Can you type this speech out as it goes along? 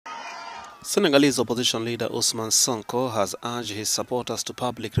Senegalese opposition leader Ousmane Sonko has urged his supporters to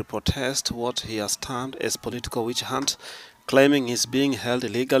publicly protest what he has termed as political witch hunt, claiming he is being held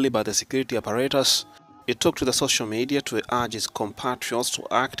illegally by the security apparatus. He took to the social media to urge his compatriots to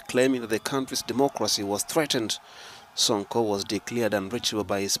act, claiming that the country's democracy was threatened. Sonko was declared unreachable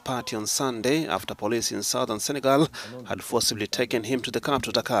by his party on Sunday after police in southern Senegal had forcibly taken him to the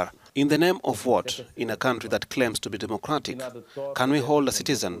capital Dakar. In the name of what, in a country that claims to be democratic, can we hold a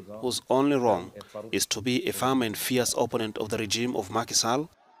citizen whose only wrong is to be a firm and fierce opponent of the regime of Macky Sall?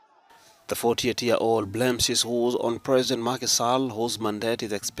 The 48-year-old blames his woes on President Macky Sall, whose mandate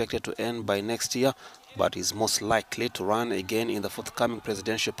is expected to end by next year, but is most likely to run again in the forthcoming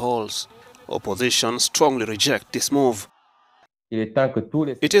presidential polls. Opposition strongly reject this move.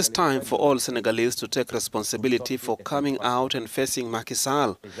 It is time for all Senegalese to take responsibility for coming out and facing Macky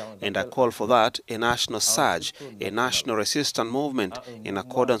Sall, and I call for that a national surge, a national resistance movement in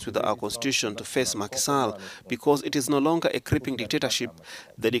accordance with our constitution to face Macky Sall, because it is no longer a creeping dictatorship.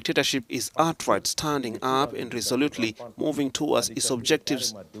 The dictatorship is outright standing up and resolutely moving towards its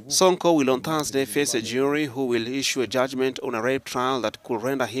objectives. Sonko will on Thursday face a jury who will issue a judgment on a rape trial that could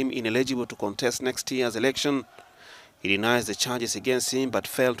render him ineligible to contest next year's election. He denies the charges against him but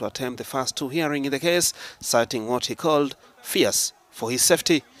failed to attempt the first two hearings in the case, citing what he called fears for his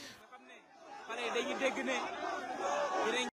safety.